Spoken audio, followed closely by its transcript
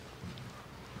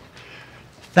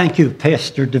Thank you,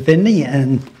 Pastor Divinity,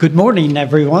 and good morning,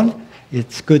 everyone.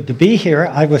 It's good to be here.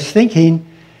 I was thinking,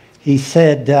 he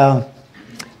said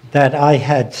that I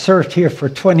had served here for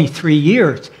 23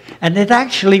 years, and it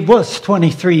actually was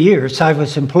 23 years. I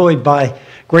was employed by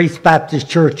Grace Baptist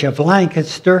Church of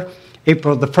Lancaster,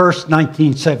 April the 1st,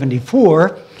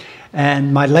 1974,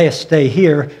 and my last day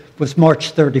here was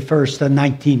March 31st of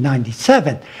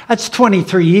 1997. That's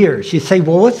 23 years. You say,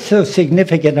 well, what's so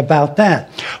significant about that?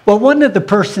 Well, one of the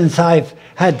persons I've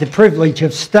had the privilege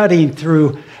of studying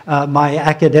through my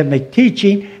academic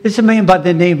teaching is a man by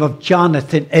the name of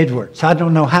Jonathan Edwards. I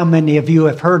don't know how many of you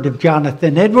have heard of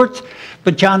Jonathan Edwards,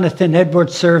 but Jonathan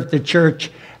Edwards served the church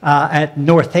at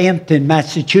Northampton,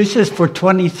 Massachusetts for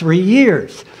 23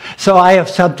 years. So I have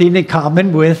something in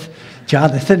common with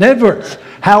Jonathan Edwards.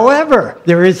 However,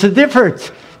 there is a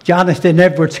difference. Jonathan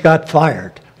Edwards got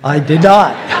fired. I did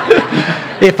not.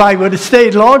 If I would have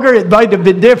stayed longer, it might have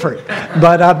been different.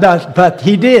 But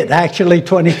he did. Actually,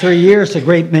 23 years, a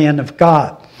great man of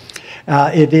God.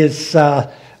 It is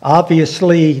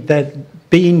obviously that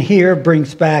being here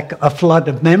brings back a flood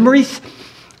of memories.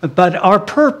 But our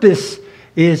purpose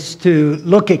is to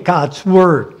look at God's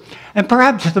Word. And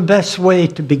perhaps the best way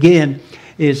to begin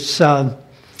is to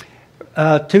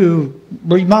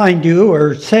remind you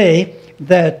or say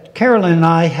that Carolyn and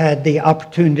I had the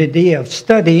opportunity of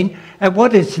studying at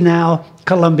what is now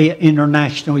Columbia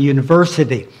International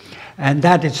University, and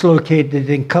that is located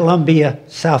in Columbia,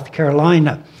 South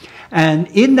Carolina. And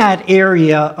in that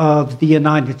area of the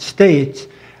United States,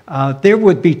 there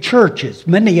would be churches,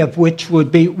 many of which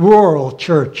would be rural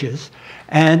churches,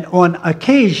 and on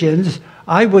occasions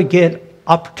I would get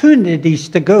opportunities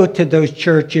to go to those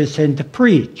churches and to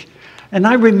preach. And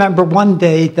I remember one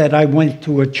day that I went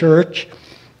to a church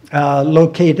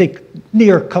located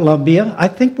near Columbia. I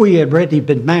think we had already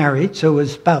been married, so it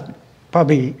was about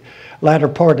probably latter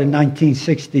part of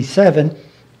 1967.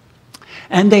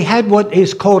 And they had what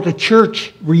is called a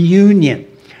church reunion.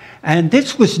 And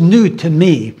this was new to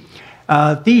me.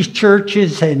 These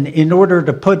churches, and in order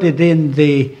to put it in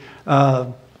the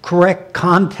correct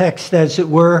context, as it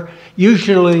were,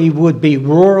 usually would be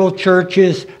rural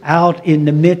churches out in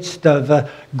the midst of a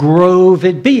grove.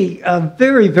 It'd be a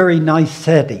very, very nice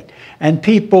setting. And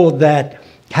people that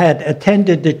had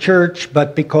attended the church,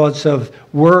 but because of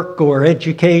work or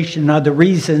education and other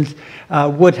reasons,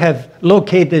 would have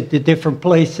located to different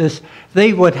places,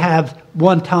 they would have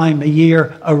one time a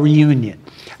year a reunion.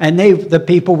 And the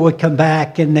people would come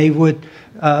back and they would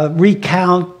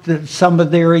recount some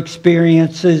of their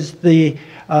experiences, the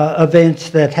events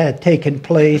that had taken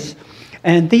place.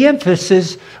 And the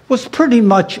emphasis was pretty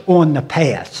much on the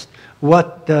past,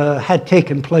 what had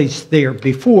taken place there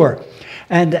before.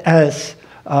 And as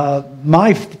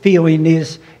my feeling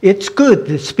is, it's good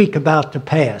to speak about the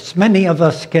past. Many of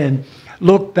us can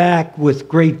look back with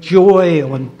great joy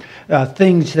on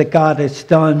things that God has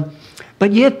done.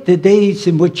 But yet the days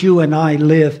in which you and I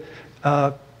live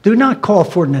do not call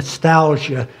for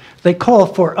nostalgia. They call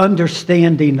for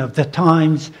understanding of the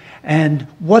times and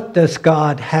what does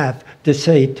God have to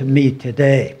say to me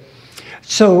today.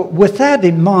 So with that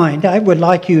in mind, I would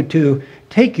like you to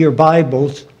take your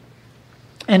Bibles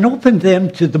and open them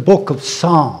to the book of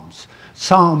Psalms,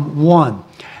 Psalm 1.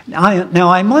 Now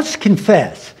I must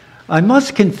confess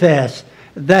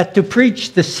that to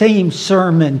preach the same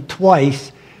sermon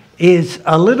twice is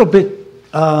a little bit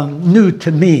new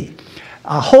to me.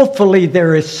 Hopefully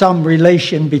there is some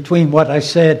relation between what I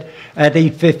said at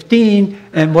 8:15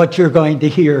 and what you're going to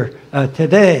hear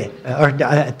today, or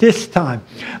at this time.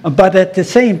 But at the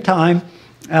same time,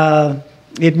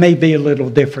 it may be a little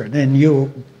different, and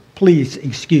you'll please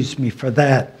excuse me for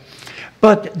that.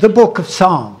 But the book of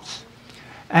Psalms,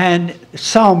 and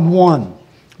Psalm 1,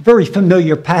 very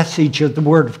familiar passage of the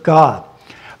Word of God.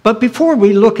 But before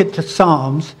we look at the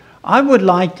Psalms, I would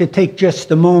like to take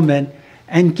just a moment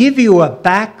and give you a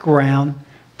background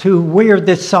to where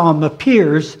this psalm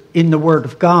appears in the Word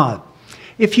of God.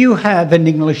 If you have an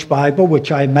English Bible,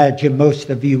 which I imagine most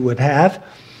of you would have,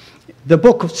 the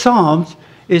book of Psalms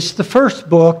is the first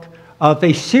book of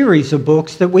a series of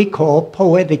books that we call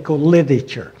poetical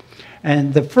literature.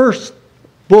 And the first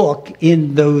book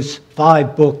in those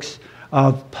 5 books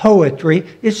of poetry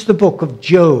is the book of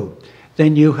Job.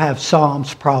 Then you have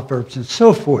Psalms, Proverbs, and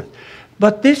so forth.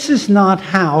 But this is not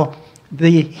how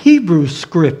the Hebrew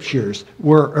scriptures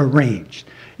were arranged.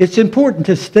 It's important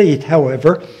to state,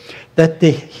 however, that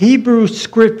the Hebrew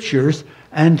scriptures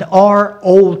and our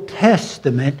Old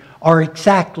Testament are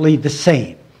exactly the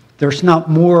same. There's not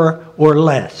more or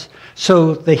less.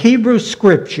 So the Hebrew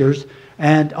scriptures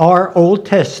and our Old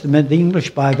Testament, the English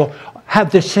Bible,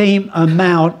 have the same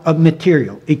amount of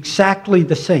material, exactly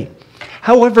the same.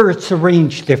 However, it's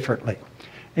arranged differently.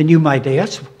 And you might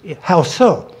ask, how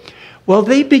so? Well,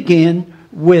 they begin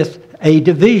with a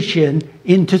division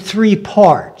into three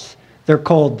parts. They're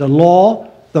called the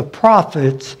law, the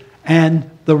prophets, and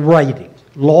the writings.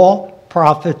 Law,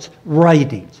 prophets,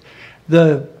 writings.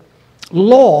 The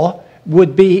law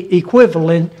would be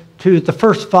equivalent to the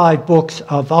first 5 books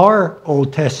of our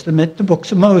Old Testament, the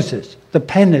books of Moses, the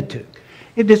Pentateuch.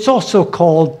 It is also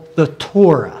called the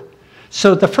Torah.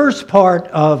 So the first part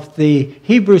of the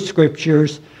Hebrew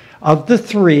Scriptures of the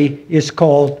 3 is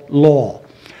called law.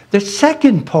 The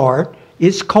second part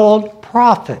is called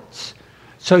prophets.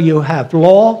 So you have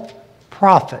law,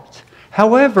 prophets.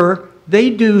 However, they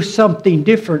do something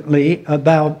differently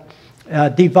about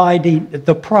dividing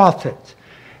the prophets.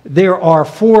 There are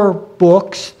 4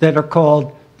 books that are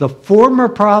called the former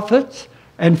prophets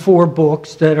and 4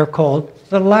 books that are called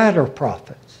the latter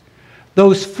prophets.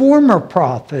 Those former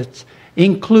prophets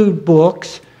include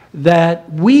books that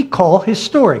we call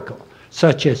historical,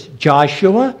 such as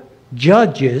Joshua,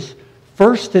 Judges,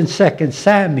 1st and 2nd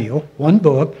Samuel, 1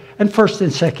 book, and 1st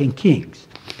and 2nd Kings.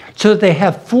 So they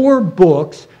have 4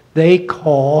 books they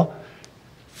call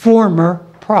former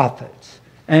prophets.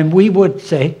 And we would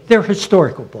say they're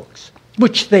historical books,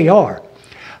 which they are.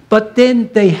 But then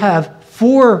they have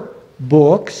 4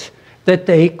 books that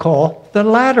they call the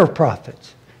latter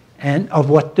prophets. And of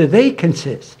what do they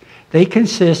consist? They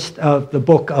consist of the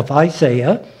book of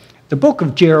Isaiah, the book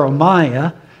of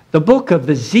Jeremiah, the book of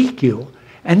Ezekiel,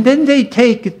 and then they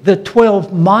take the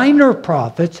 12 minor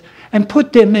prophets and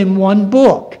put them in 1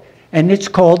 book. And it's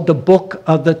called the Book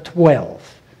of the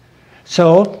 12.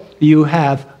 So you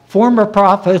have former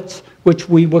prophets, which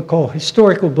we would call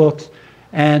historical books,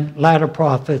 and latter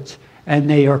prophets, and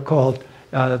they are called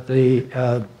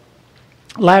the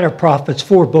latter prophets,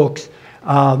 4 books,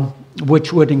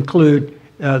 which would include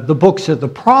the books of the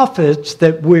prophets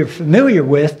that we're familiar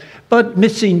with, but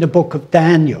missing the book of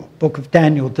Daniel. Book of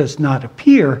Daniel does not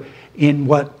appear in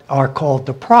what are called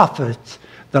the prophets,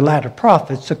 the latter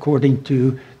prophets, according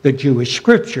to the Jewish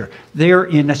scripture. They're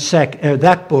in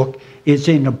that book is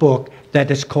in a book that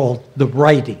is called the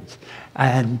writings.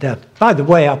 And by the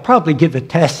way, I'll probably give a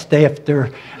test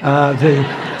after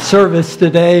the service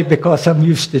today because I'm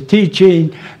used to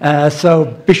teaching. So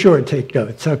be sure to take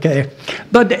notes, okay?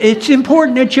 But it's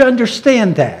important that you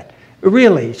understand that,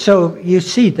 really. So you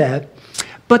see that.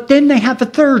 But then they have a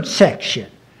 3rd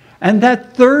section. And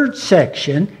that 3rd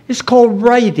section is called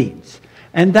writings.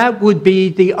 And that would be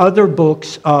the other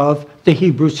books of the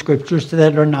Hebrew Scriptures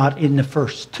that are not in the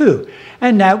first 2.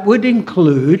 And that would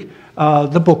include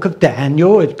the book of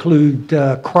Daniel, include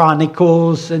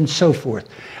Chronicles, and so forth.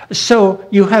 So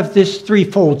you have this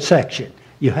threefold section.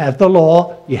 You have the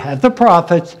law, you have the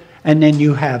prophets, and then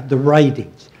you have the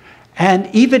writings.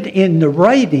 And even in the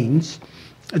writings,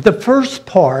 the first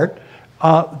part,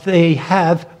 they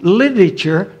have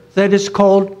literature that is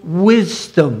called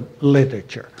wisdom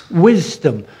literature.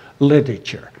 Wisdom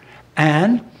literature.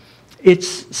 And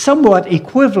it's somewhat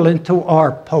equivalent to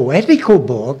our poetical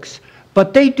books,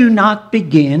 but they do not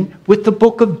begin with the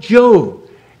book of Job.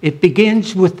 It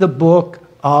begins with the book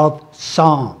of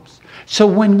Psalms. So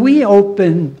when we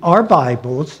open our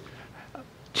Bibles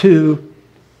to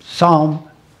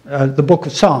the book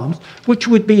of Psalms, which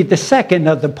would be the second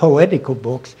of the poetical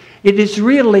books, it is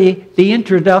really the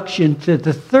introduction to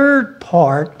the 3rd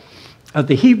part of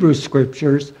the Hebrew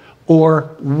Scriptures,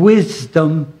 or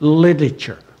wisdom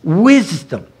literature.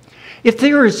 Wisdom. If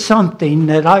there is something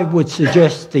that I would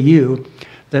suggest to you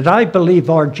that I believe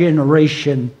our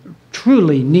generation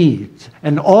truly needs,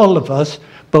 and all of us,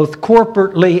 both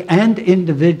corporately and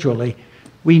individually,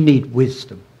 we need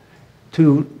wisdom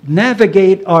to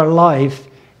navigate our life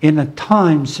in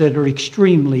times that are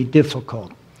extremely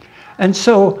difficult. And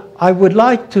so I would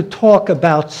like to talk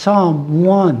about Psalm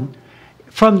 1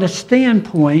 from the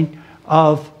standpoint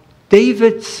of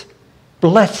David's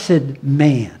blessed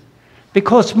man.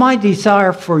 Because my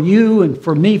desire for you and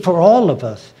for me, for all of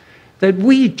us, that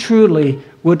we truly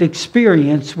would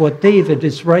experience what David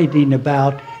is writing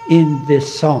about in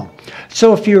this psalm.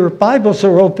 So if your Bibles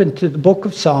are open to the book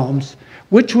of Psalms,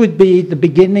 which would be the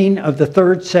beginning of the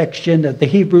 3rd section of the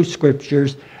Hebrew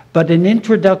Scriptures, but an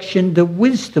introduction to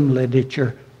wisdom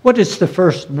literature, what is the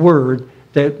first word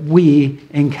that we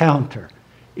encounter?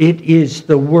 It is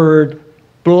the word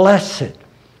blessed.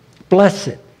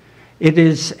 Blessed. It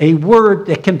is a word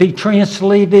that can be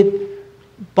translated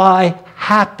by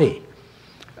happy,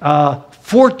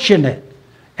 fortunate.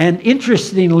 And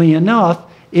interestingly enough,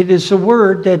 it is a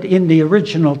word that in the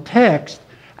original text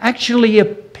actually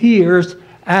appears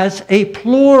as a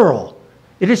plural.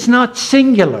 It is not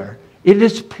singular. It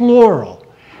is plural.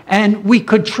 And we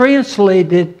could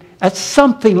translate it as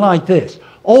something like this.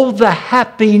 All the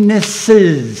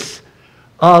happinesses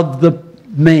of the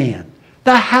man.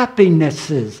 The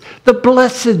happinesses, the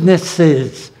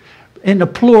blessednesses, in a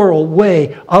plural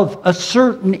way, of a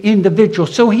certain individual.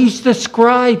 So he's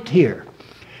described here.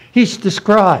 He's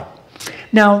described.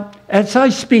 Now, as I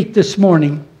speak this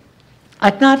morning,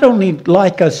 I'd not only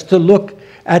like us to look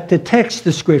at the text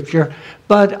of Scripture,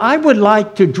 but I would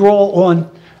like to draw on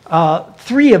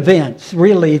three events,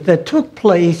 really, that took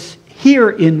place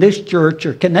here in this church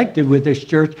or connected with this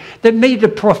church that made a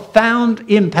profound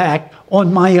impact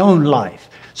on my own life.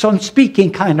 So I'm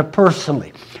speaking kind of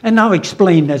personally, and I'll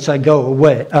explain as I go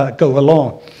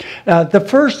along. The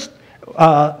first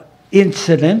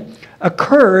incident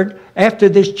occurred after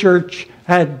this church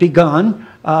had begun.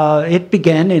 It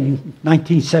began in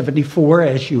 1974,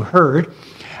 as you heard,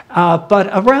 but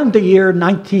around the year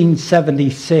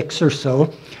 1976 or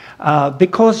so,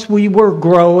 because we were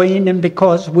growing and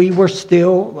because we were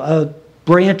still a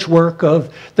branch work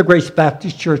of the Grace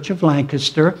Baptist Church of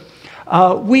Lancaster,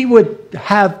 we would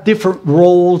have different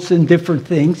roles and different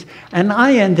things, and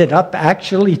I ended up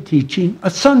actually teaching a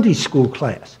Sunday school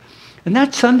class. And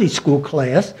that Sunday school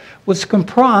class was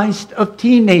comprised of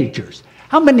teenagers.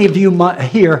 How many of you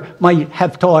here might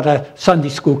have taught a Sunday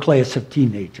school class of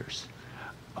teenagers?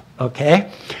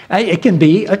 Okay? It can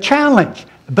be a challenge,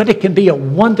 but it can be a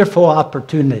wonderful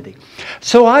opportunity.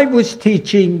 So I was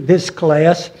teaching this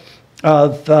class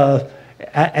of,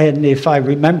 and if I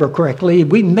remember correctly,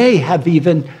 we may have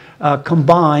even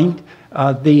combined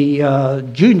the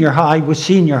junior high with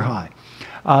senior high.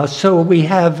 So we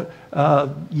have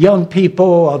young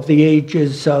people of the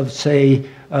ages of, say,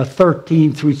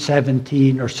 13 through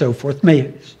 17 or so forth,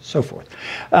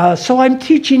 so I'm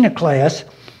teaching a class,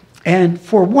 and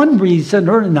for one reason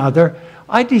or another,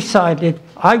 I decided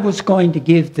I was going to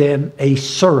give them a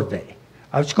survey.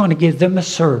 I was going to give them a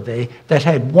survey that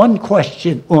had one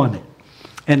question on it.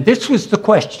 And this was the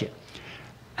question.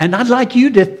 And I'd like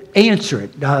you to answer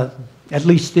it, at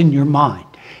least in your mind.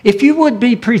 If you would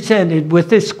be presented with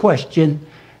this question,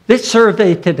 this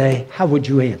survey today, how would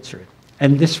you answer it?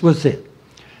 And this was it.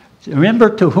 Remember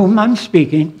to whom I'm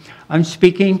speaking. I'm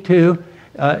speaking to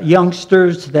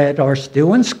youngsters that are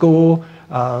still in school,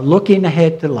 looking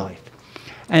ahead to life.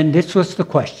 And this was the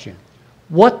question.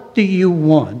 What do you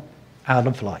want out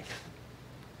of life?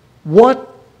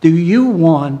 What do you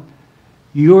want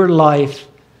your life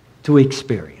to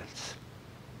experience?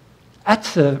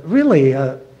 That's a really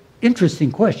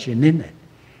interesting question, isn't it?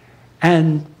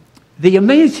 And the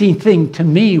amazing thing to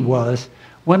me was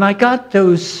when I got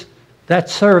that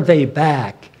survey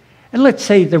back, and let's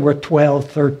say there were 12,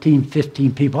 13,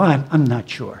 15 people, I'm not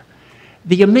sure.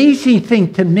 The amazing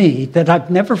thing to me that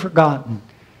I've never forgotten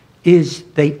is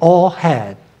they all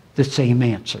had the same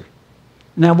answer.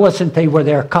 Now, it wasn't they were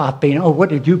there copying, oh, what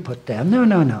did you put down?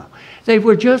 No. They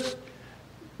were just,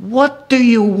 what do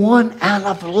you want out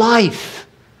of life?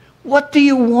 What do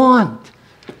you want?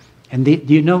 And do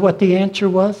you know what the answer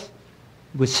was?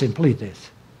 It was simply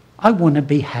this. I want to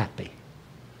be happy.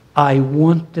 I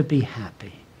want to be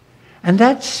happy. And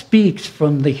that speaks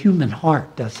from the human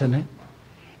heart, doesn't it?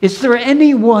 Is there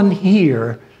anyone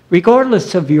here,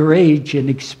 regardless of your age and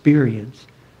experience,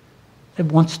 that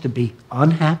wants to be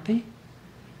unhappy?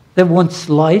 That wants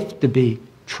life to be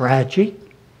tragic?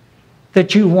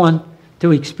 That you want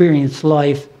to experience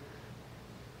life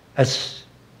as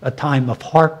a time of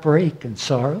heartbreak and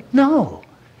sorrow? No.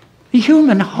 The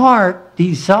human heart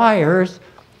desires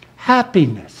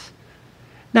happiness.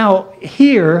 Now,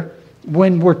 here,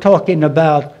 when we're talking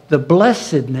about the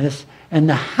blessedness and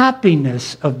the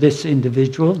happiness of this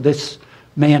individual, this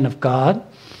man of God,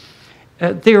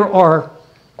 there are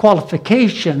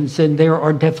qualifications and there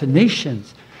are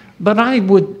definitions. But I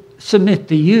would submit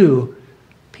to you,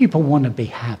 people want to be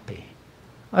happy.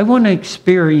 I want to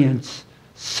experience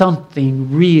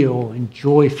something real and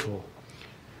joyful.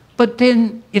 But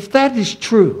then, if that is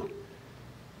true,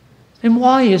 then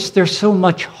why is there so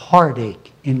much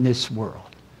heartache in this world?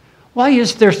 Why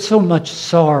is there so much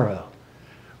sorrow?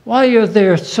 Why are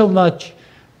there so much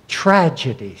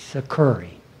tragedies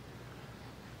occurring?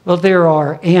 Well, there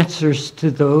are answers to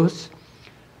those,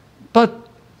 but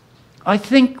I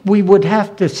think we would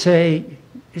have to say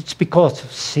it's because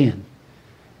of sin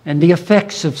and the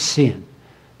effects of sin.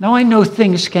 Now, I know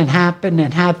things can happen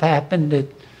and have happened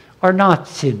that are not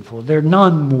sinful. They're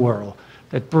non-moral,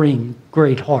 that bring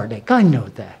great heartache. I know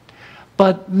that.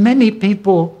 But many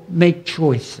people make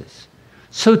choices.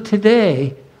 So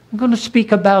today, I'm going to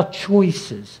speak about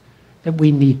choices. that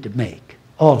we need to make,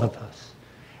 all of us,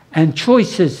 and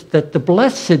choices that the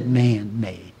blessed man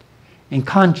made in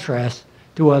contrast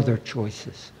to other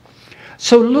choices.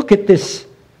 So look at this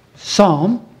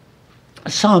Psalm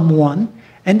 1,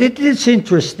 and it is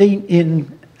interesting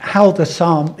in how the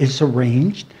psalm is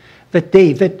arranged, that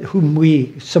David, whom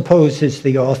we suppose is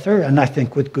the author, and I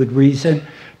think with good reason,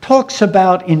 talks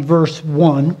about in verse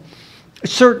 1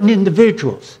 certain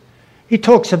individuals. He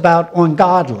talks about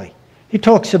ungodly. He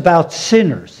talks about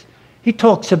sinners. He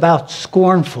talks about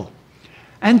scornful.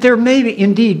 And there may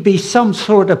indeed be some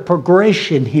sort of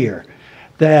progression here,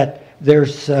 that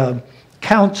there's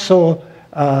counsel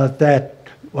that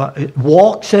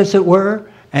walks, as it were,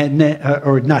 and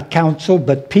or not counsel,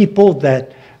 but people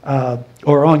that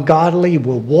are ungodly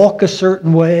will walk a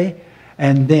certain way,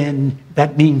 and then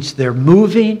that means they're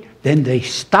moving, then they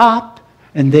stop,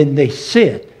 and then they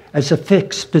sit as a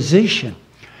fixed position.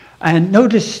 And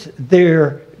notice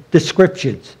their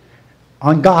descriptions.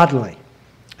 Ungodly,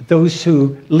 those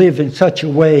who live in such a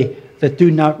way that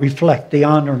do not reflect the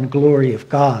honor and glory of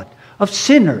God. Of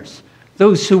sinners,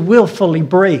 those who willfully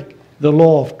break the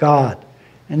law of God.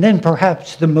 And then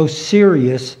perhaps the most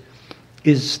serious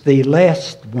is the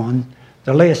last one,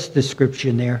 the last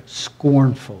description there,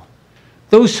 scornful.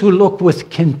 Those who look with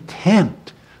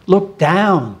contempt, look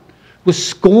down with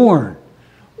scorn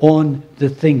on the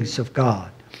things of God.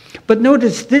 But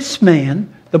notice this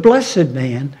man, the blessed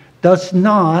man, does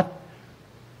not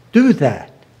do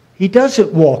that. He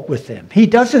doesn't walk with them. He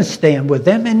doesn't stand with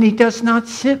them, and he does not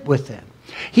sit with them.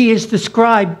 He is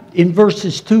described in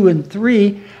verses 2 and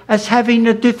 3 as having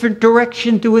a different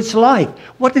direction to his life.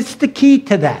 What is the key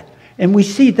to that? And we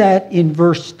see that in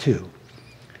verse 2.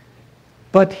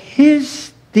 But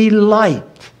his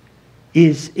delight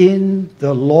is in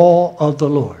the law of the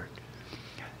Lord.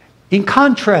 In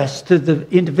contrast to the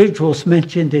individuals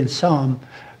mentioned in Psalm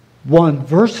 1,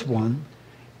 verse 1,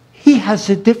 he has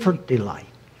a different delight.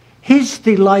 His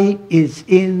delight is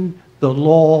in the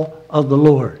law of the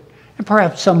Lord. And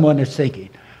perhaps someone is thinking,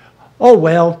 oh,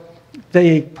 well,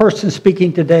 the person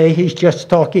speaking today, he's just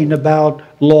talking about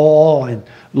law, and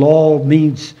law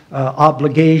means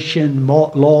obligation,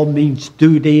 law means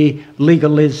duty,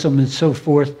 legalism, and so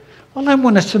forth. Well, I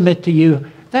want to submit to you,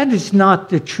 that is not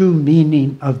the true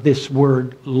meaning of this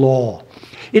word law.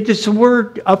 It is a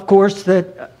word, of course,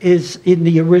 that is in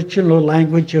the original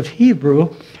language of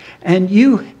Hebrew, and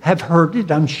you have heard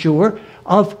it, I'm sure,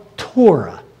 of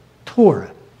Torah.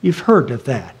 Torah. You've heard of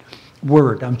that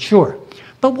word, I'm sure.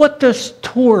 But what does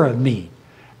Torah mean?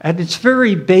 At its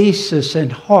very basis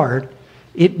and heart,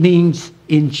 it means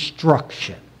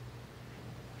instruction.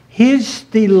 His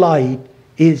delight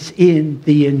is in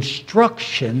the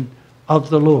instruction of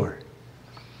the Lord.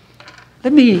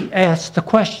 Let me ask the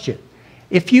question.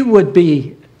 If you would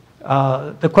be,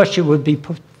 the question would be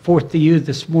put forth to you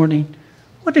this morning,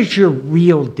 what is your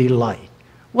real delight?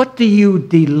 What do you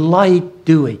delight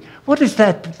doing? What is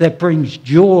that brings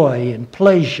joy and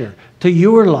pleasure to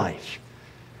your life?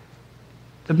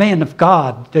 The man of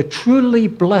God, the truly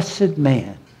blessed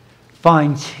man,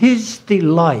 finds his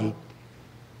delight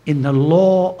in the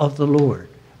law of the Lord,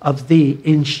 of the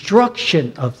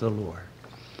instruction of the Lord.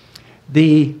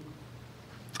 The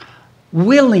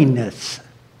willingness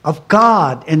of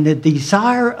God and the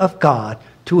desire of God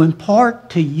to impart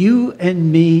to you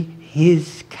and me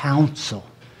his counsel,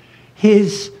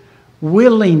 his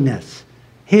willingness,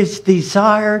 his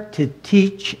desire to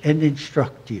teach and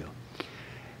instruct you.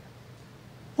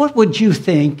 What would you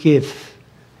think if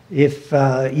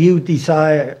you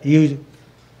desired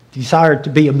to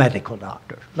be a medical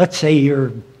doctor? Let's say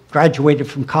you're graduated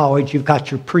from college, you've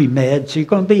got your pre-med, so you're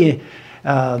going to be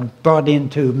brought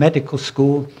into medical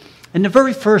school. And the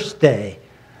very first day,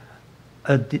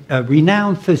 a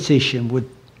renowned physician would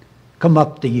come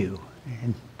up to you,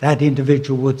 and that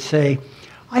individual would say,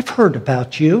 I've heard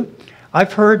about you.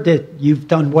 I've heard that you've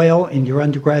done well in your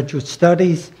undergraduate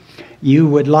studies. You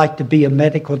would like to be a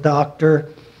medical doctor,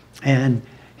 and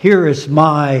here is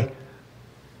my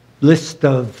list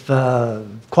of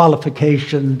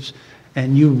qualifications,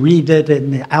 and you read it,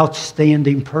 and the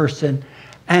outstanding person.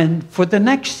 And for the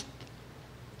next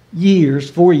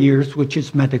 4 years, which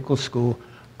is medical school,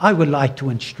 I would like to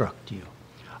instruct you.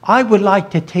 I would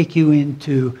like to take you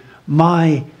into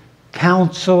my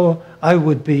counsel. I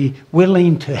would be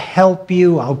willing to help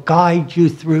you. I'll guide you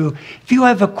through. If you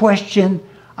have a question,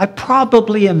 I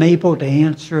probably am able to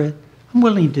answer it. I'm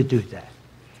willing to do that.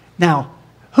 Now,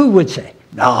 who would say,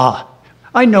 nah,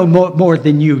 I know more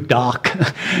than you, Doc.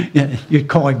 You'd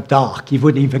call him Doc. You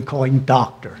wouldn't even call him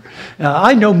Doctor.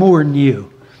 I know more than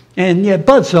you. And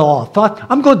buzz off.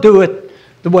 I'm going to do it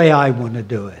the way I want to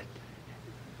do it.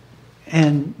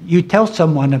 and you tell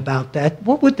someone about that,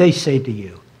 what would they say to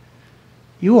you?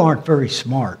 You aren't very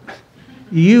smart.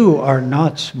 You are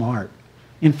not smart.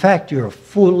 In fact, you're a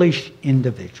foolish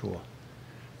individual,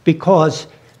 because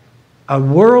a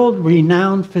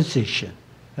world-renowned physician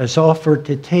has offered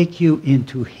to take you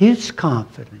into his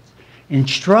confidence,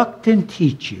 instruct and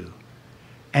teach you,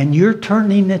 and you're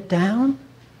turning it down?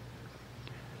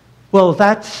 Well,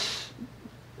 that's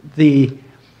the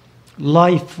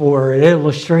life or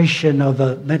illustration of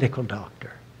a medical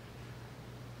doctor.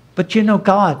 But you know,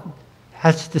 God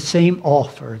has the same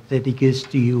offer that he gives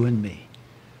to you and me,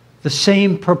 the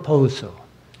same proposal.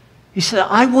 He said,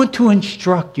 I want to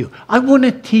instruct you. I want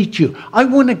to teach you. I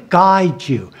want to guide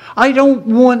you. I don't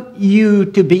want you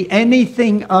to be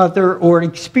anything other or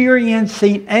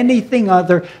experiencing anything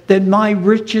other than my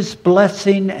richest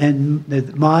blessing and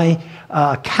my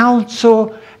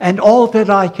counsel and all that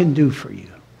I can do for you.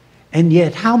 And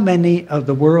yet, how many of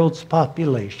the world's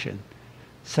population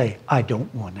say, I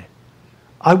don't want it.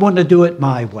 I want to do it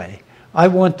my way. I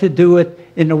want to do it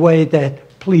in a way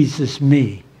that pleases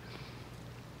me.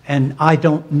 And I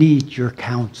don't need your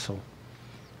counsel.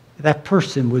 That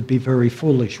person would be very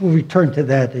foolish. We'll return to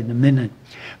that in a minute.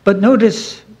 But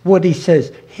notice what he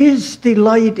says. His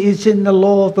delight is in the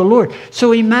law of the Lord.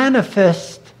 So he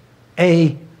manifests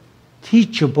a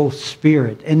teachable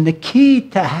spirit. And the key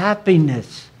to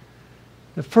happiness,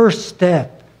 the first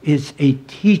step, is a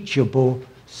teachable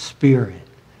spirit.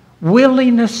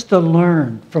 Willingness to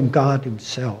learn from God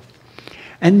himself.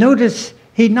 And notice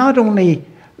he not only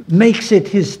makes it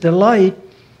his delight,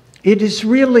 it is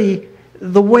really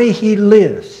the way he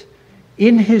lives.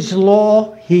 In his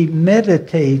law, he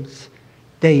meditates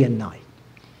day and night.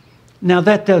 Now,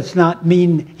 that does not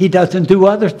mean he doesn't do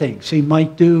other things. He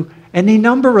might do any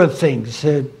number of things,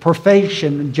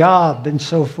 profession, job, and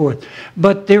so forth.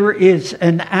 But there is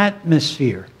an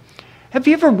atmosphere. Have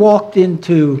you ever walked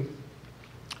into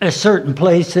certain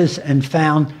places and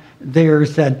found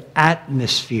there's an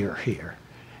atmosphere here?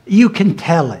 You can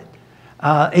tell it.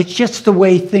 It's just the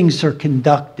way things are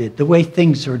conducted, the way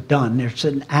things are done. There's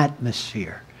an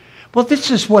atmosphere. Well,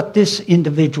 this is what this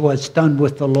individual has done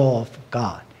with the law of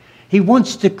God. He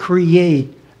wants to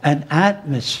create an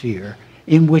atmosphere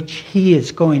in which he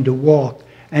is going to walk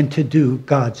and to do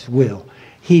God's will.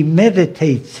 He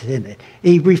meditates in it.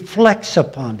 He reflects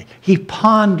upon it. He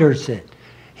ponders it.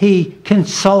 He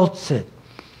consults it.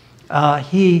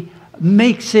 He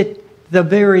makes it the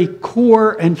very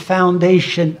core and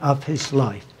foundation of his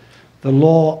life, the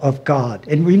law of God.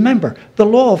 And remember, the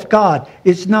law of God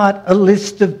is not a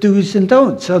list of do's and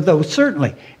don'ts, although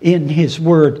certainly in his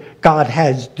word, God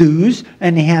has do's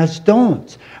and he has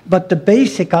don'ts. But the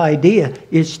basic idea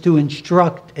is to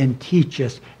instruct and teach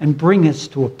us and bring us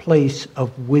to a place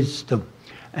of wisdom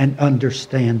and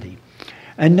understanding.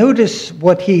 And notice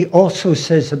what he also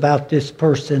says about this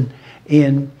person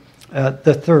in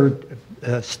the third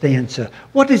stanza.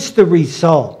 What is the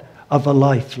result of a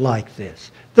life like this?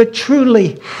 The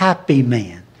truly happy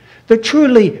man, the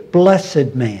truly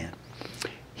blessed man,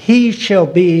 he shall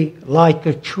be like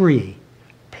a tree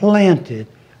planted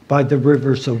by the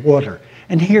rivers of water.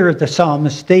 And here the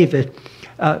psalmist David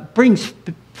brings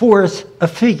for us a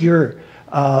figure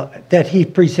that he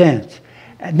presents.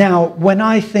 Now, when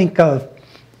I think of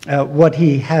what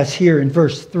he has here in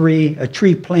verse 3, a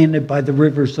tree planted by the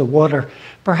rivers of water,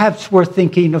 perhaps we're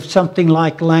thinking of something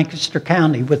like Lancaster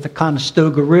County with the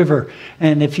Conestoga River.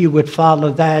 And if you would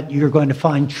follow that, you're going to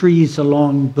find trees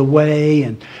along the way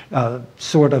and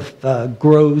sort of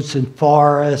groves and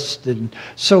forest and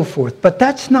so forth. But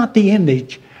that's not the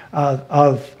image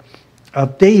of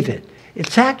David.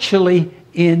 It's actually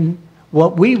in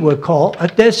what we would call a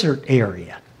desert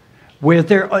area where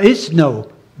there is no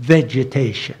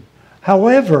vegetation.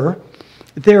 However,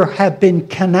 there have been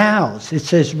canals. It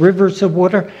says rivers of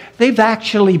water. They've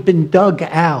actually been dug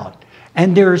out,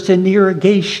 and there's an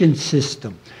irrigation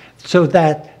system so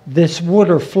that this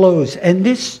water flows. And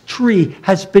this tree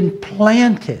has been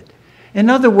planted. In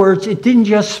other words, it didn't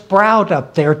just sprout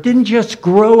up there. It didn't just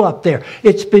grow up there.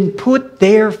 It's been put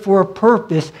there for a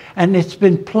purpose, and it's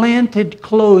been planted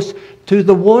close to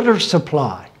the water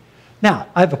supply. Now,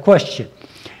 I have a question.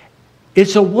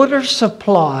 Is a water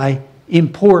supply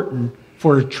important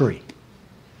for a tree?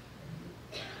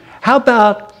 How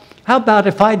about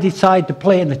if I decide to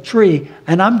plant a tree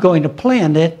and I'm going to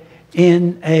plant it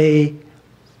in a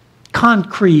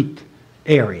concrete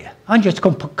area? I'm just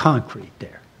going to put concrete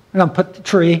there. I'm going to put the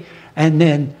tree, and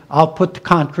then I'll put the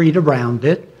concrete around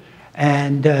it,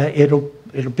 and it'll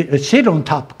sit on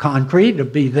top of concrete. It'll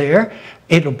be there.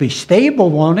 It'll be stable,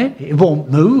 won't it? It won't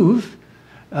move.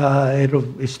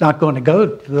 It's not going to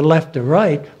go to the left or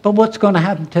right. But what's going to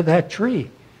happen to that tree?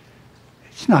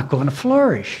 It's not going to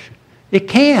flourish. It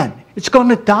can't. It's going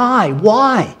to die.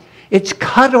 Why? It's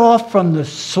cut off from the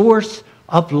source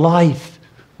of life,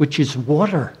 which is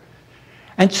water.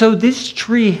 And so this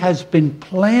tree has been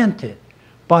planted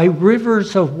by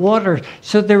rivers of water,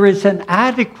 so there is an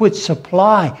adequate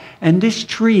supply, and this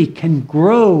tree can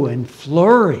grow and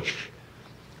flourish.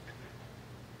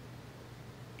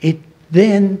 It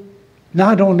then,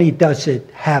 not only does it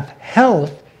have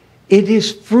health, it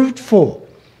is fruitful.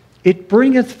 It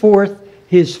bringeth forth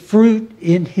his fruit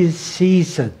in his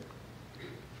season.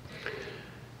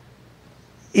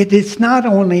 It is not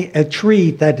only a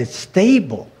tree that is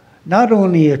stable, not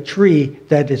only a tree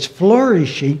that is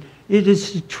flourishing, it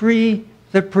is a tree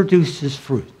that produces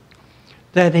fruit,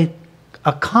 that it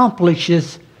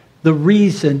accomplishes the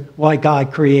reason why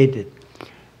God created.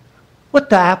 What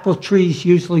do apple trees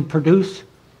usually produce?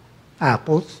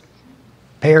 Apples.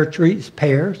 Pear trees,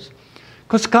 pears.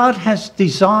 Because God has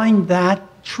designed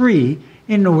that tree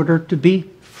in order to be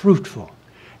fruitful.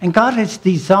 And God has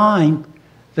designed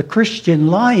the Christian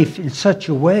life in such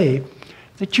a way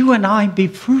that you and I be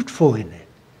fruitful in it.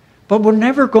 But we're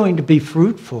never going to be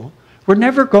fruitful. We're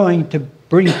never going to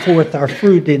bring forth our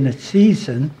fruit in a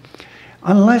season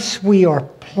unless we are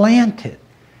planted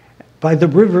by the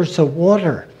rivers of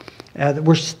water, that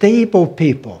we're stable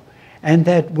people, and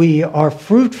that we are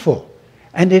fruitful.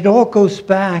 And it all goes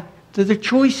back to the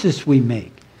choices we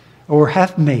make or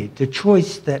have made, the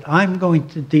choice that I'm going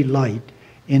to delight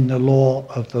in the law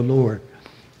of the Lord.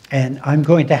 And I'm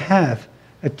going to have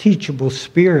a teachable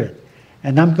spirit,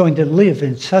 and I'm going to live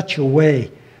in such a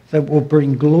way that will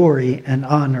bring glory and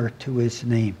honor to his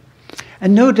name.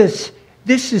 And notice,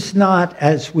 this is not,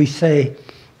 as we say,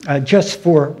 just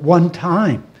for one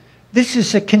time. This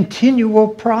is a continual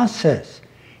process.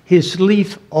 His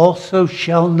leaf also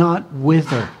shall not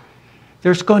wither.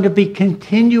 There's going to be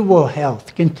continual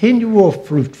health, continual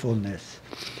fruitfulness.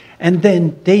 And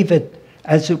then David,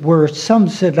 as it were,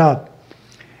 sums it up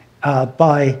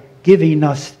by giving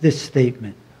us this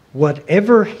statement: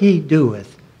 whatever he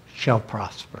doeth shall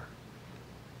prosper.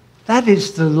 That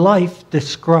is the life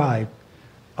described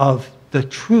of the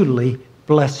truly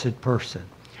blessed person.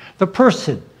 The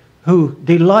person who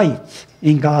delights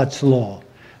in God's law.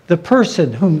 The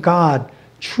person whom God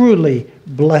truly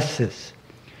blesses.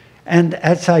 And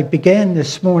as I began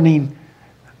this morning,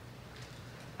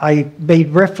 I made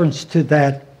reference to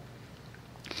that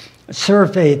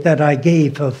survey that I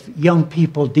gave of young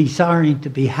people desiring to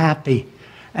be happy,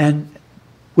 and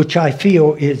which I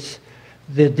feel is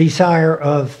the desire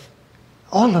of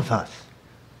all of us.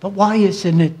 But why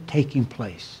isn't it taking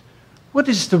place? What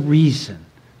is the reason?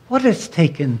 What has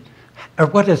taken, or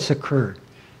what has occurred?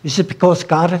 Is it because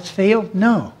God has failed?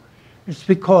 No. It's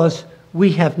because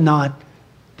we have not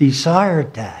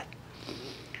desired that.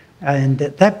 And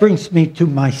that brings me to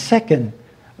my second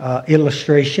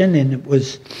illustration, and it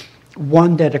was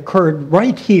one that occurred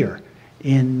right here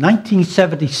in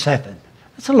 1977.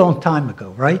 That's a long time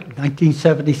ago, right?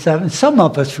 1977. Some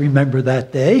of us remember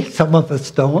that day. Some of us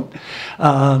don't.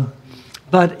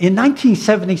 But in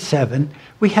 1977,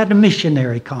 we had a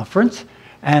missionary conference,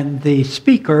 and the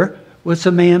speaker was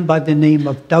a man by the name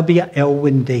of W.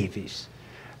 Elwyn Davies.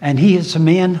 And he is a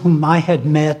man whom I had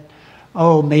met,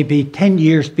 maybe 10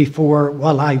 years before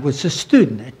while I was a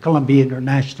student at Columbia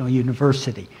International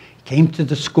University. He came to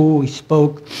the school, he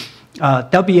spoke.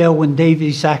 W. Elwyn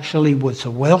Davies actually was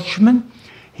a Welshman.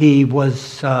 He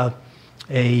was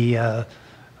a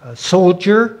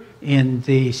soldier in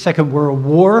the Second World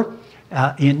War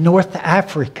in North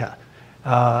Africa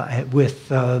with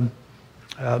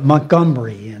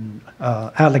Montgomery and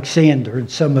Alexander and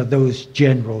some of those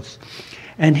generals.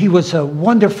 And he was a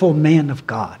wonderful man of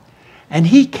God. And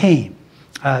he came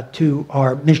to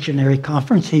our missionary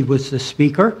conference. He was the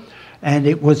speaker, and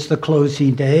it was the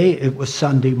closing day. It was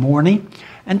Sunday morning.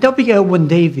 And W. Elwyn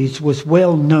Davies was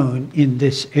well known in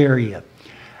this area.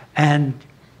 And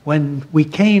when we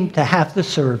came to have the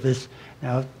service,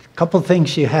 now a couple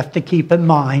things you have to keep in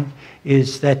mind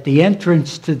is that the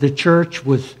entrance to the church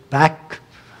was back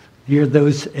near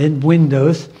those end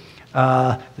windows.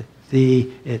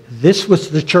 This was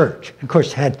the church. Of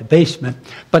course, it had the basement,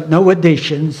 but no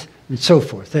additions and so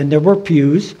forth. And there were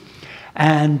pews,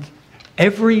 and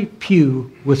every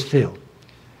pew was filled.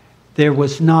 There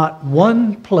was not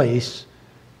one place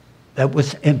that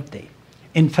was empty.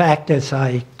 In fact, as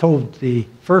I told the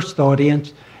first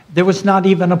audience, there was not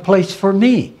even a place for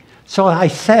me. So I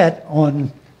sat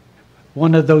on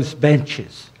one of those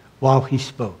benches while he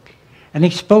spoke. And he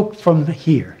spoke from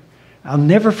here. I'll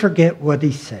never forget what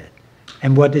he said.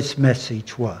 and what his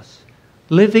message was.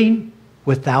 Living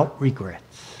without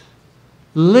regrets.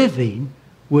 Living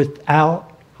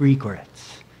without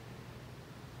regrets.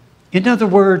 In other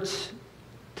words,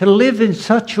 to live in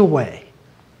such a way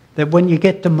that when you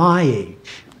get to my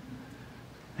age,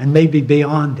 and maybe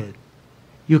beyond it,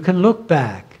 you can look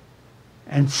back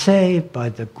and say, by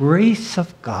the grace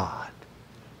of God,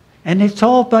 and it's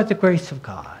all by the grace of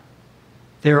God,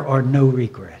 there are no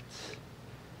regrets.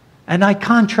 And I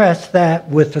contrast that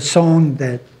with a song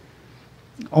that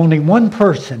only one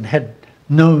person had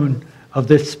known of,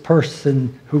 this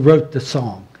person who wrote the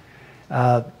song.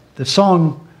 The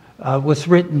song was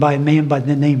written by a man by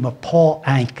the name of Paul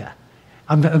Anka.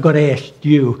 I'm going to ask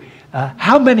you,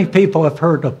 how many people have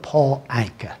heard of Paul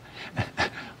Anka?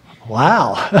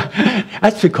 Wow,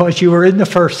 that's because you were in the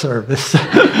first service.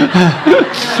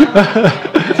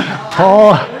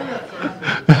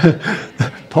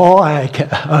 Paul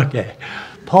Anka, okay.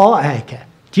 Paul Anka.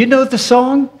 Do you know the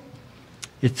song?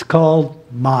 It's called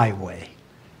My Way,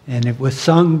 and it was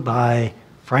sung by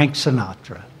Frank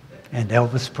Sinatra and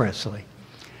Elvis Presley.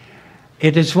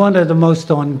 It is one of the most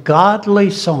ungodly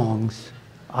songs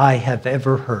I have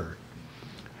ever heard.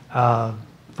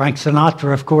 Frank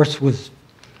Sinatra, of course, was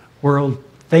world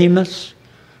famous,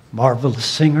 marvelous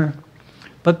singer.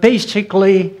 But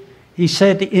basically, he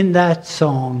said in that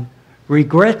song,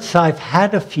 regrets I've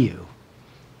had a few,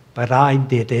 but I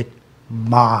did it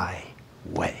my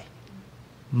way.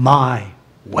 My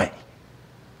way.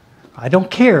 I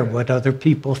don't care what other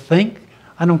people think.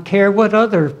 I don't care what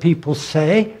other people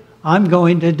say. I'm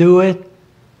going to do it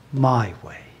my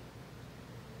way.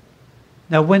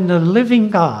 Now, when the living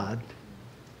God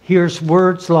hears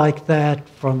words like that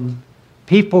from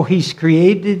people he's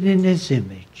created in his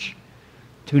image,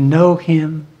 to know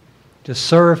him, to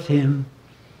serve him,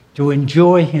 to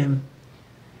enjoy him,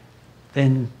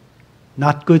 then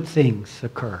not good things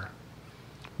occur.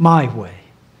 My way.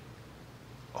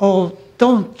 Oh,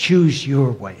 don't choose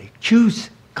your way. Choose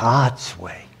God's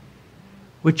way,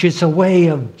 which is a way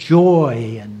of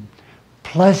joy and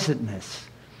pleasantness.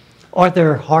 Are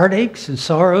there heartaches and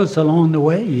sorrows along the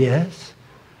way? Yes.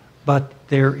 But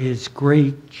there is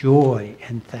great joy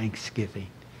and thanksgiving.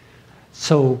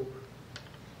 So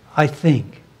I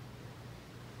think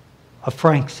of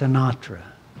Frank Sinatra,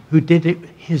 who did it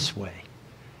his way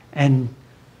and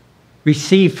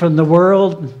received from the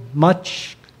world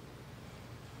much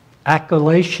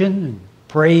accolation and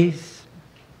praise.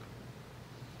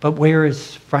 But where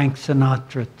is Frank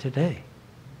Sinatra today?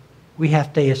 We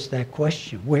have to ask that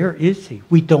question. Where is he?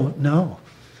 We don't know.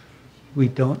 We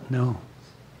don't know.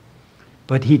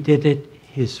 But he did it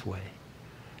his way.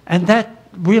 And that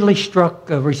really struck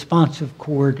a responsive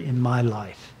chord in my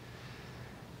life.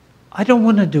 I don't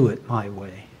want to do it my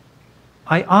way.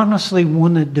 I honestly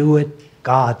want to do it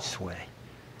God's way.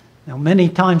 Now, many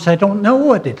times I don't know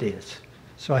what it is.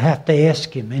 So I have to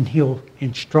ask him, and he'll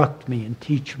instruct me and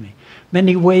teach me.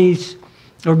 Many ways,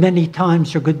 or many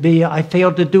times there could be, I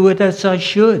fail to do it as I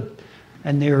should.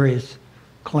 And there is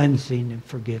cleansing and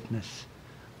forgiveness.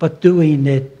 But doing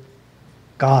it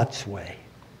God's way.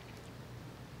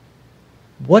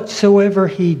 Whatsoever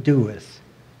he doeth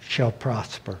shall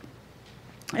prosper.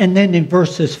 And then in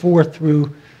verses 4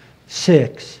 through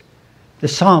 6, the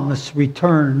psalmist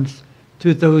returns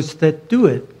to those that do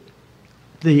it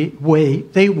the way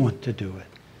they want to do it.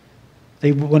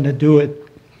 They want to do it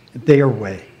their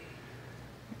way.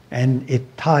 And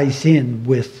it ties in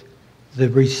with the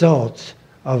results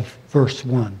of verse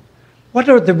 1. What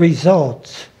are the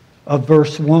results of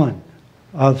verse 1?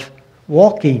 Of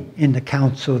walking in the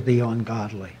counsel of the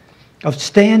ungodly, of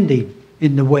standing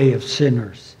in the way of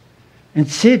sinners, and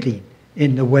sitting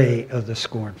in the way of the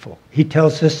scornful. He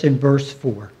tells us in verse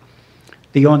 4,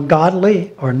 the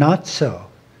ungodly are not so,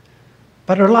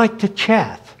 but are like the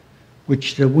chaff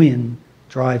which the wind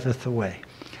driveth away.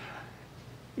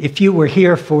 If you were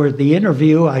here for the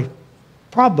interview, I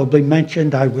probably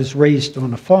mentioned I was raised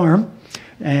on a farm,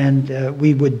 and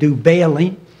we would do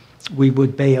baling. We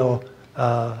would bale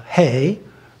hay,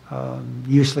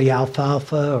 usually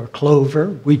alfalfa or clover.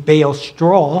 We bale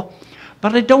straw,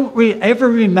 but I don't ever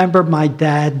remember my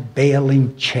dad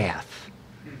baling chaff.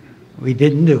 We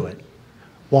didn't do it.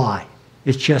 Why?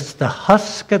 It's just the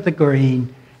husk of the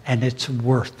grain, and it's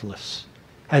worthless.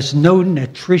 Has no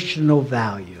nutritional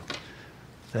value.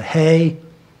 The hay,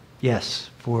 yes,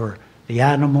 for the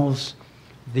animals,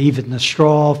 even the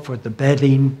straw for the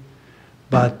bedding,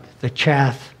 but the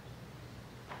chaff,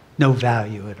 no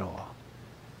value at all.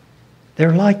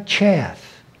 They're like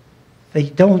chaff. They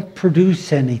don't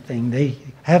produce anything. They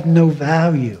have no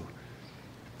value.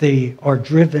 They are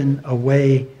driven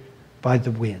away by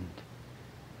the wind.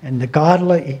 And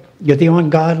the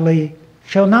ungodly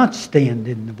shall not stand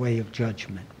in the way of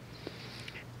judgment.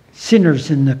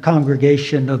 Sinners in the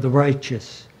congregation of the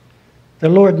righteous. The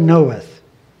Lord knoweth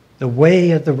the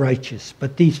way of the righteous,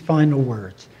 but these final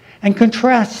words. And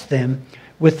contrast them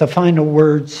with the final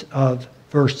words of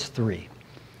verse 3.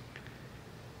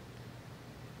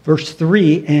 Verse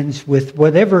 3 ends with,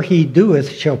 whatever he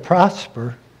doeth shall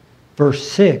prosper. Verse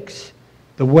 6,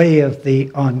 the way of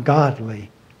the ungodly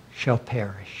shall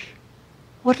perish.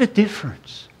 What a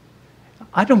difference.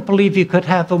 I don't believe you could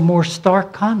have a more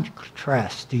stark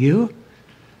contrast, do you?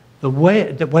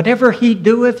 Whatever he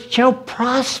doeth shall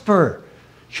prosper,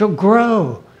 shall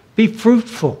grow, be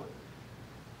fruitful.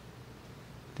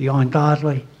 The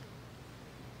ungodly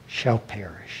shall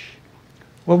perish.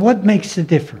 Well, what makes the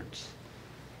difference?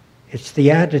 It's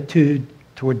the attitude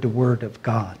toward the Word of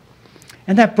God.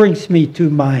 And that brings me to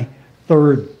my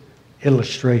third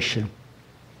illustration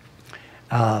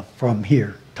from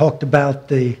here. Talked about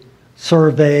the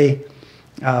survey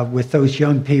with those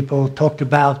young people. Talked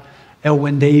about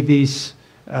Elwyn Davies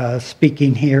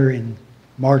speaking here in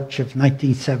March of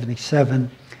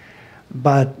 1977.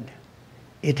 But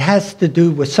it has to do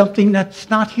with something that's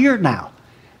not here now.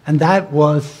 And that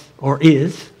was, or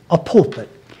is, a pulpit.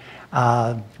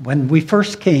 When we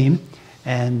first came,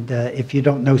 and if you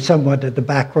don't know somewhat of the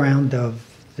background of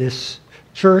this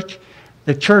church,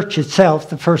 the church itself,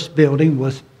 the first building,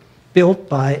 was built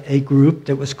by a group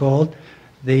that was called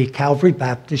the Calvary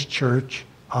Baptist Church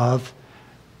of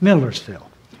Millersville.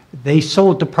 They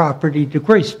sold the property to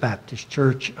Grace Baptist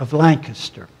Church of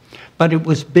Lancaster, but it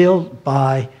was built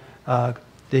by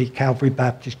the Calvary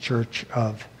Baptist Church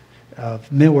of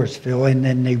Millersville, and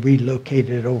then they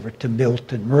relocated over to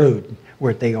Milton Road,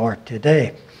 where they are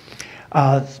today.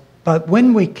 But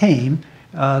when we came,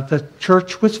 the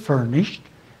church was furnished,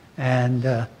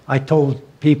 and I told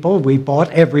people we bought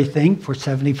everything for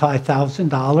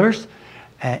 $75,000,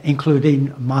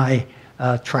 including my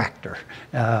tractor.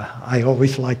 I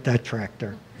always liked that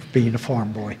tractor, being a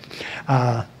farm boy.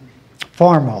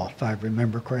 Farmall, if I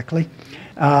remember correctly.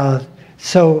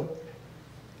 So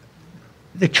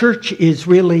the church is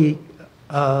really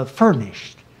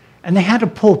furnished. And they had a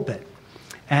pulpit.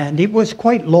 And it was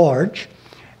quite large.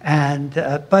 And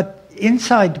but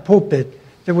inside the pulpit,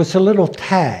 there was a little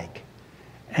tag.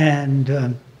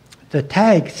 And the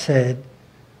tag said,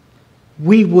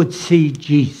 "We would see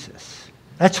Jesus."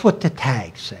 That's what the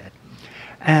tag said.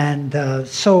 And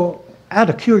so out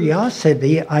of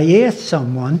curiosity, I asked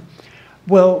someone,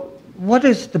 well, what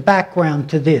is the background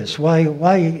to this?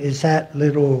 Why is that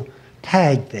little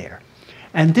tag there?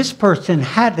 And this person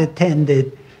had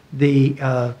attended the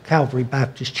Calvary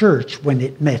Baptist Church when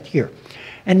it met here.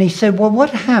 And he said, well,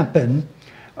 what happened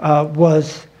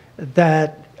was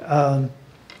that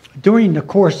during the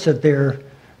course of their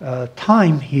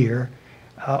time here,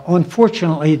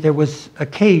 unfortunately, there was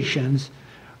occasions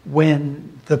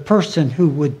when the person who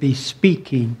would be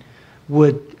speaking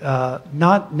would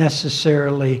not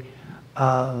necessarily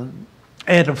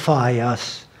edify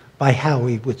us by how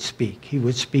he would speak. He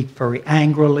would speak very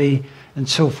angrily and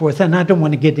so forth. And I don't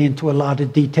want to get into a lot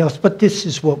of details, but this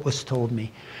is what was told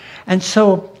me. And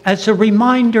so, as a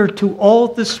reminder to all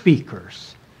the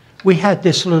speakers, we had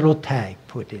this little tag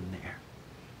put in there.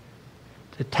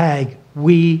 The tag,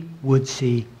 "We would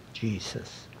see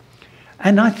Jesus."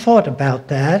 And I thought about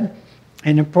that,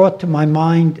 and it brought to my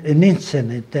mind an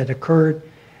incident that occurred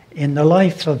in the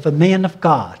life of a man of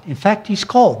God. In fact, he's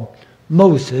called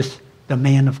Moses, the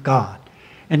man of God.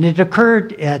 And it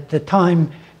occurred at the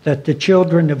time that the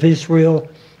children of Israel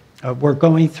were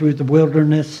going through the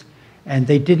wilderness, and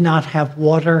they did not have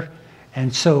water,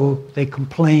 and so they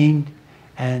complained,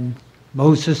 and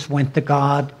Moses went to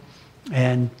God,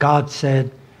 and God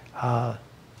said,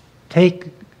 take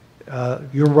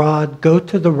your rod, go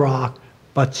to the rock,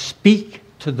 but speak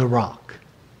to the rock.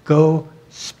 Go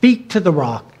speak to the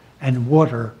rock, and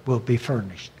water will be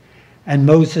furnished. And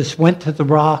Moses went to the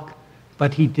rock,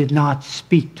 but he did not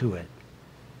speak to it.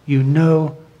 You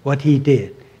know what he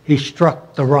did. He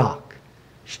struck the rock,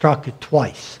 struck it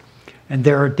twice. And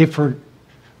there are different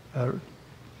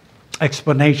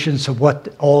explanations of what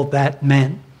all that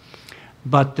meant.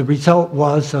 But the result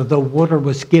was, although water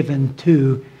was given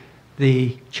to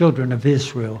the children of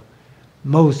Israel,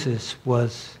 Moses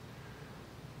was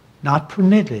not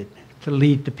permitted to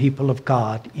lead the people of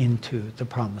God into the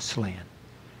promised land.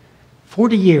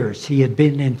 40 years he had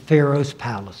been in Pharaoh's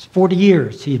palace. 40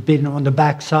 years he had been on the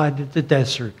backside of the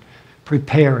desert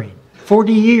preparing.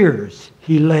 40 years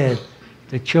he led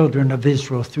the children of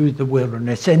Israel through the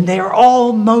wilderness. And they're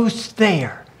almost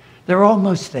there. They're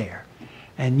almost there.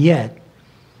 And yet,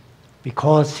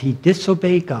 because he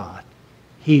disobeyed God,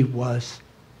 he was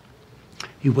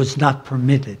not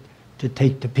permitted to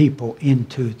take the people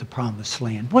into the promised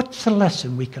land. What's the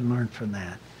lesson we can learn from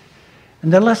that?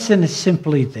 And the lesson is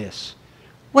simply this.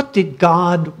 What did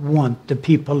God want the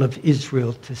people of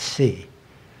Israel to see?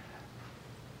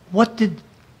 What did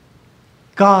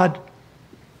God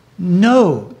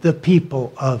know the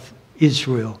people of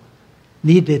Israel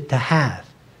needed to have?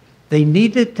 They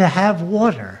needed to have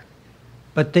water,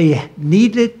 but they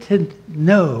needed to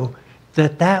know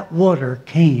that that water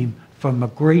came from a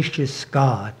gracious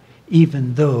God,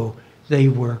 even though they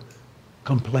were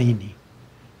complaining.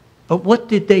 But what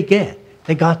did they get?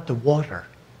 They got the water,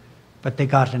 but they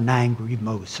got an angry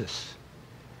Moses.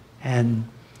 And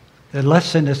the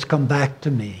lesson has come back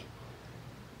to me.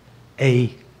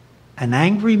 An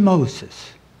angry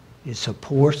Moses is a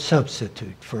poor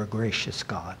substitute for a gracious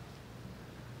God.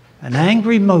 An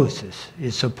angry Moses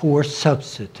is a poor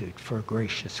substitute for a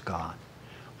gracious God.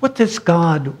 What does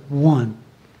God want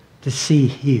to see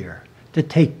here, to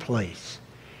take place?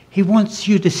 He wants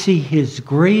you to see his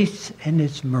grace and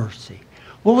his mercy.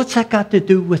 Well, what's that got to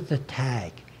do with the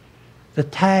tag? The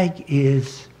tag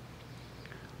is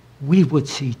we would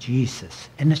see Jesus.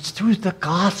 And it's through the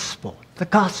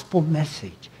gospel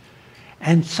message.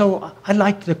 And so I'd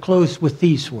like to close with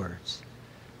these words.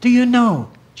 Do you know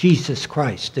Jesus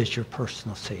Christ as your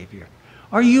personal Savior?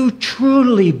 Are you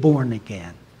truly born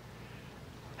again?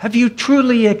 Have you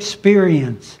truly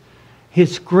experienced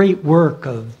his great work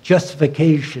of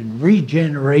justification,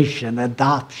 regeneration,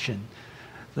 adoption,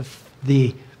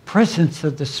 the presence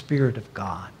of the Spirit of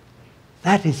God?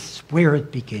 That is where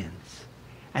it begins.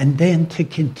 And then to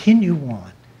continue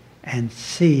on and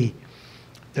see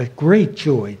the great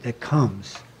joy that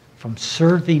comes from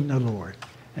serving the Lord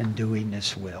and doing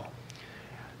his will.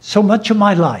 So much of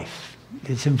my life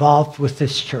is involved with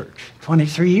this church.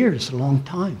 23 years, a long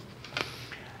time.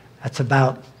 That's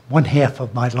about one half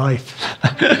of my life.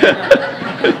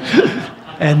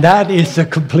 And that is a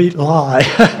complete lie.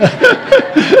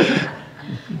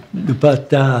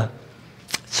 But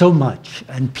so much,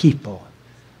 and people.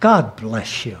 God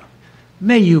bless you.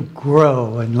 May you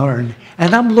grow and learn.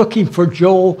 And I'm looking for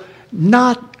Joel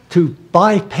not to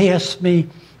bypass me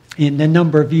in the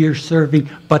number of years serving,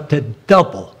 but to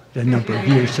double the number of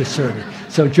years of serving.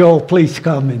 So Joel, please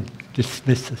come and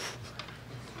dismiss us.